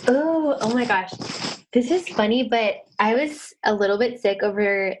 Oh my gosh. This is funny, but I was a little bit sick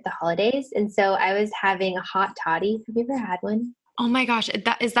over the holidays. And so I was having a hot toddy. Have you ever had one? Oh my gosh.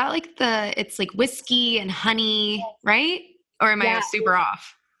 Is that like it's like whiskey and honey, right? Or am I Yeah. super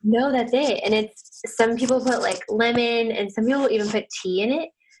off? No, that's it. And it's, some people put like lemon and some people even put tea in it.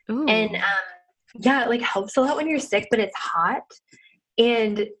 Ooh. And yeah, it like helps a lot when you're sick, but it's hot.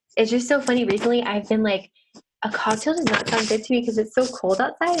 And it's just so funny. Recently, I've been like, a cocktail does not sound good to me because it's so cold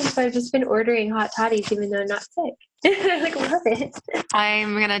outside. And so I've just been ordering hot toddies even though I'm not sick. I like love it.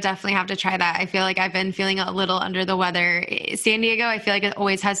 I'm going to definitely have to try that. I feel like I've been feeling a little under the weather. San Diego, I feel like it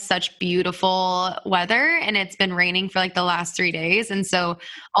always has such beautiful weather, and it's been raining for like the last 3 days. And so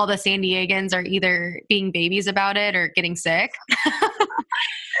all the San Diegans are either being babies about it or getting sick.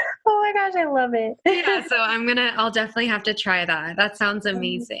 Oh my gosh, I love it. Yeah, so I'll definitely have to try that. That sounds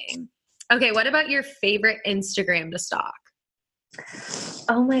amazing. Okay, what about your favorite Instagram to stalk?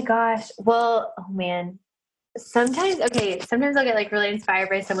 Oh my gosh. Well, oh man. Sometimes I'll get like really inspired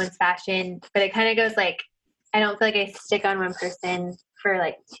by someone's fashion, but it kind of goes like, I don't feel like I stick on one person for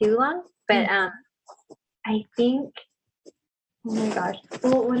like too long. But I think, oh my gosh.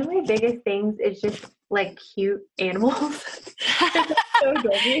 Well, one of my biggest things is just like cute animals. So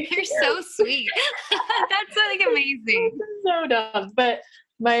You're so sweet. That's like amazing. So dumb. But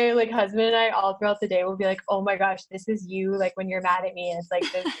my like husband and I all throughout the day will be like, oh my gosh, this is you. Like when you're mad at me, it's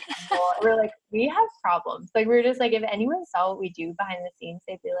like this. We're like, we have problems. Like we're just like, if anyone saw what we do behind the scenes,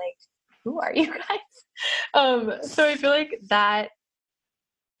 they'd be like, who are you guys? So I feel like that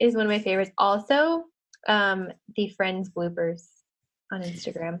is one of my favorites. Also, the Friends bloopers on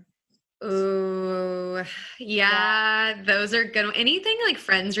Instagram. Ooh, yeah, those are good. Anything like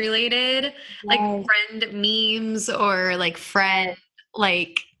Friends related, like friend memes or like friend,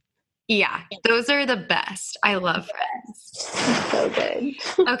 like, yeah, those are the best. I love Friends. So good.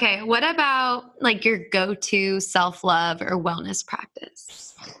 Okay, what about like your go-to self-love or wellness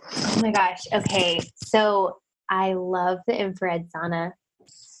practice? Oh my gosh. Okay, so I love the infrared sauna.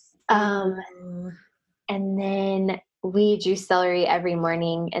 And then we juice celery every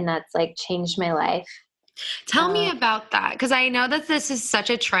morning, and that's like changed my life. Tell me about that, because I know that this is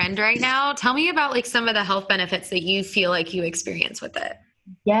such a trend right now. Tell me about like some of the health benefits that you feel like you experience with it.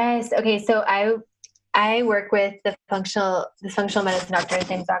 Yes. Okay. So I work with this functional medicine doctor. His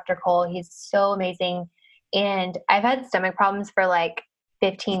name's Dr. Cole. He's so amazing. And I've had stomach problems for like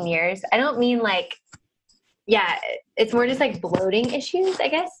 15 years. I don't mean like, yeah, it's more just like bloating issues, I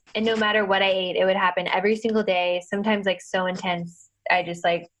guess. And no matter what I ate, it would happen every single day. Sometimes like so intense, I just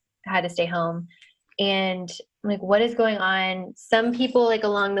like had to stay home. And I'm like, what is going on? Some people like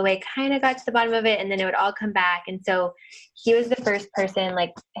along the way kind of got to the bottom of it, and then it would all come back. And so he was the first person,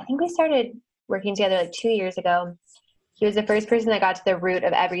 like, I think we started working together like 2 years ago. He was the first person that got to the root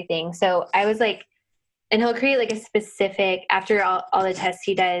of everything. So I was like, and he'll create like a specific, after all the tests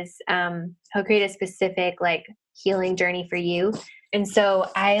he does, he'll create a specific like healing journey for you. And so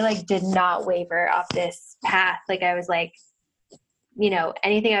I like did not waver off this path. Like I was like, you know,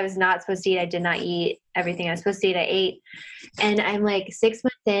 anything I was not supposed to eat, I did not eat. Everything I was supposed to eat, I ate. And I'm like 6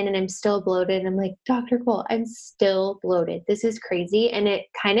 months in and I'm still bloated. And I'm like, Dr. Cole, I'm still bloated. This is crazy. And it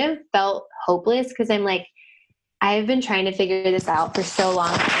kind of felt hopeless because I'm like, I've been trying to figure this out for so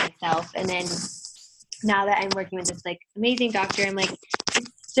long for myself. And then now that I'm working with this like amazing doctor, I'm like,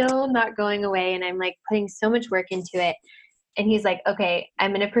 it's still not going away. And I'm like putting so much work into it. And he's like, okay,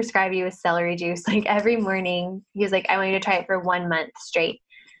 I'm going to prescribe you a celery juice like every morning. He was like, I want you to try it for 1 month straight.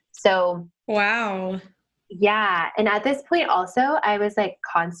 So, wow. Yeah. And at this point also, I was like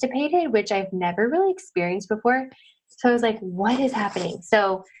constipated, which I've never really experienced before. So I was like, what is happening?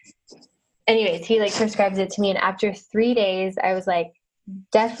 So anyways, he like prescribes it to me. And after 3 days, I was like,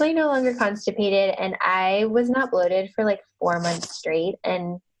 definitely no longer constipated. And I was not bloated for like 4 months straight.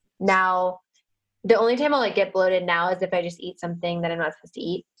 And now the only time I'll like get bloated now is if I just eat something that I'm not supposed to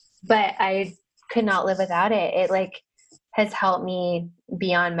eat, but I could not live without it. It like has helped me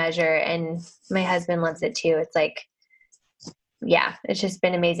beyond measure, and my husband loves it too. It's like, yeah, it's just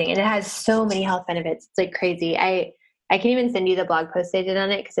been amazing. And it has so many health benefits. It's like crazy. I can even send you the blog post I did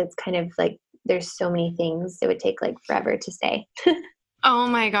on it because it's kind of like, there's so many things. It would take like forever to say. Oh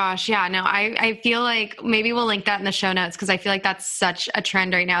my gosh. Yeah, no, I feel like maybe we'll link that in the show notes because I feel like that's such a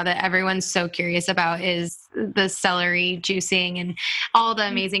trend right now that everyone's so curious about is the celery juicing and all the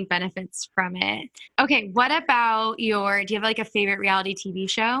amazing benefits from it. Okay, what about do you have like a favorite reality TV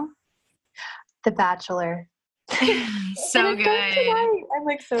show? The Bachelor. And So it starts good. tonight. I'm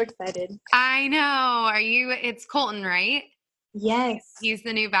like so excited. I know. It's Colton, right? Yes. He's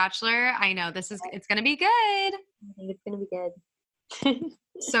the new bachelor. I know it's going to be good. I think it's gonna be good.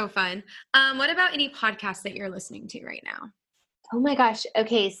 So fun. What about any podcasts that you're listening to right now? Oh my gosh.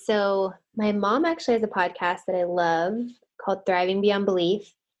 Okay, so my mom actually has a podcast that I love called Thriving Beyond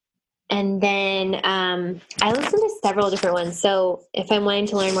Belief. And then I listen to several different ones. So if I'm wanting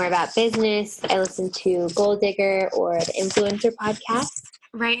to learn more about business, I listen to Gold Digger or the Influencer podcast.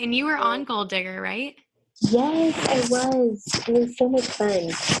 Right. And you were on Gold Digger, right? Yes, I was. It was so much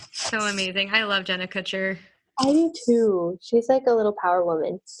fun. So amazing. I love Jenna Kutcher. I do too. She's like a little power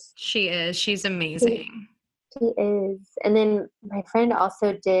woman. She is. She's She, amazing. she is. And then my friend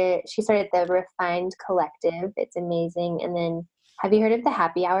also she started the Refined Collective. It's amazing. And then have you heard of the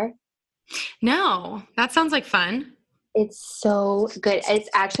Happy Hour? No, that sounds like fun. It's so good. It's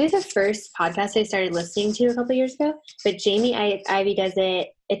actually the first podcast I started listening to a couple years ago, but Ivy does it.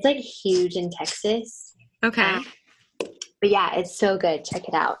 It's like huge in Texas. Okay. But yeah, it's so good. Check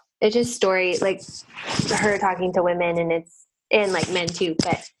it out. It's just story like her talking to women and like men too,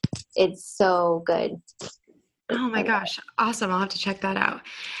 but it's so good. Oh my gosh. Awesome. I'll have to check that out.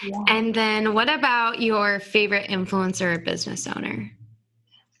 Yeah. And then what about your favorite influencer or business owner?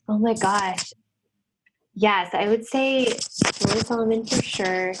 Oh my gosh. Yes, I would say Lily Solomon for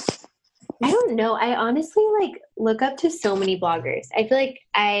sure. I don't know. I honestly like look up to so many bloggers. I feel like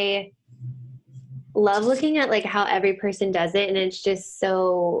I love looking at like how every person does it, and it's just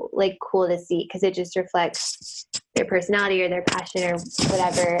so like cool to see because it just reflects their personality or their passion or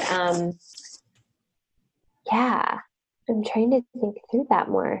whatever. Yeah, I'm trying to think through that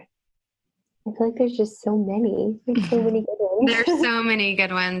more. I feel like there's just so many. There's so many good ones. There's so many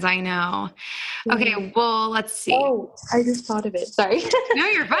good ones. I know. Yeah. Okay. Well, let's see. Oh, I just thought of it. Sorry. No,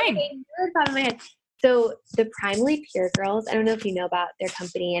 you're fine. Okay, it's out of my head. So the Primally Pure Girls, I don't know if you know about their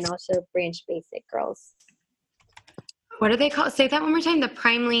company, and also Branch Basic Girls. What are they called? Say that one more time. The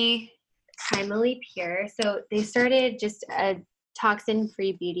Primally Pure. So they started just a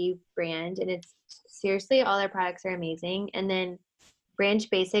toxin-free beauty brand, and it's seriously all their products are amazing. And then Branch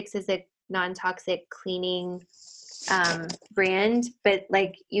Basics is a non-toxic cleaning brand, but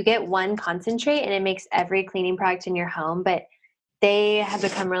like you get one concentrate, and it makes every cleaning product in your home. But they have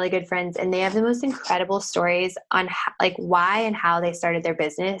become really good friends, and they have the most incredible stories on like why and how they started their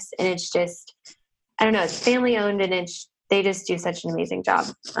business. And it's just, I don't know, it's family owned, and they just do such an amazing job.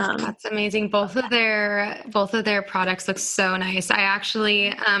 That's amazing. Both of their products look so nice. I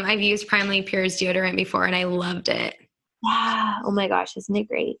actually I've used Primely Pure's deodorant before and I loved it. Yeah. Oh my gosh, isn't it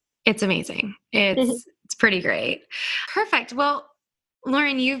great? It's amazing. It's pretty great. Perfect. Well,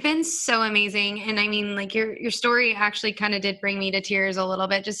 Lauren, you've been so amazing. And I mean, like your story actually kind of did bring me to tears a little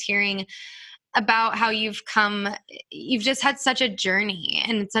bit, just hearing about how you've just had such a journey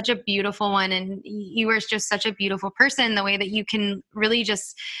and it's such a beautiful one. And you are just such a beautiful person, the way that you can really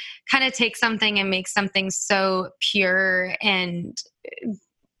just kind of take something and make something so pure and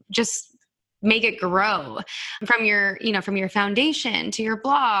just make it grow from your foundation to your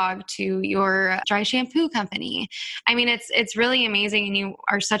blog to your dry shampoo company. I mean, it's really amazing and you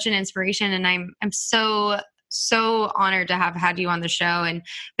are such an inspiration, and I'm so honored to have had you on the show and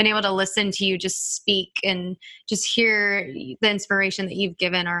been able to listen to you just speak and just hear the inspiration that you've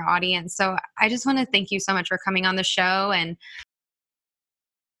given our audience. So I just want to thank you so much for coming on the show, and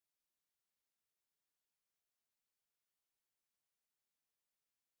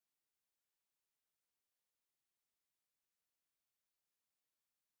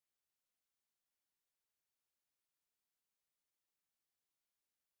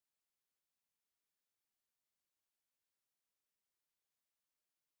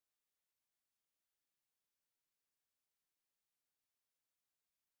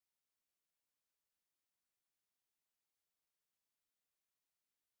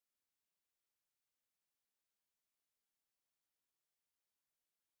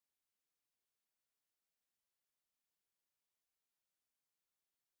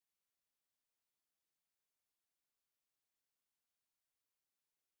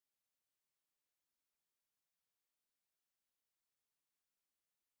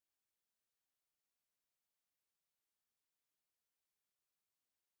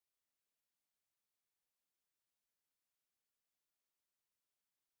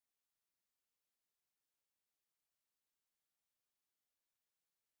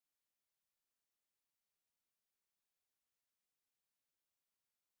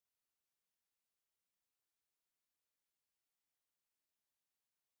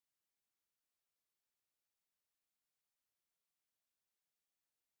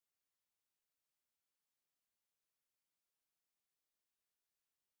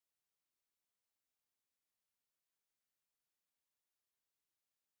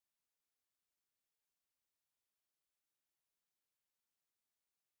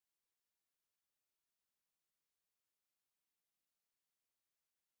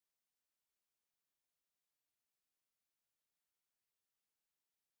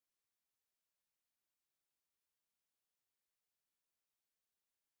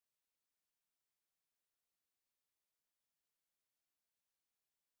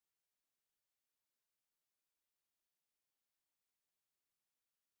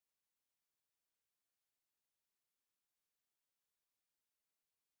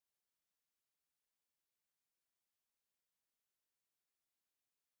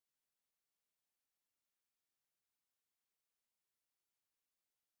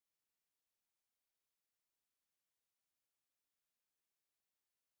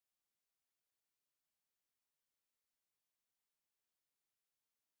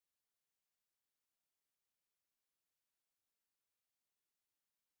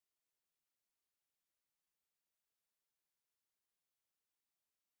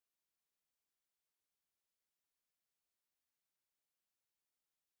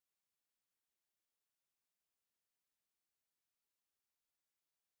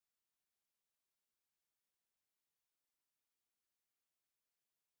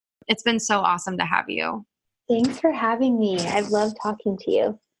It's been so awesome to have you. Thanks for having me. I've loved talking to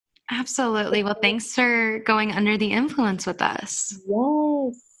you. Absolutely. Well, thanks for going under the influence with us. Yes.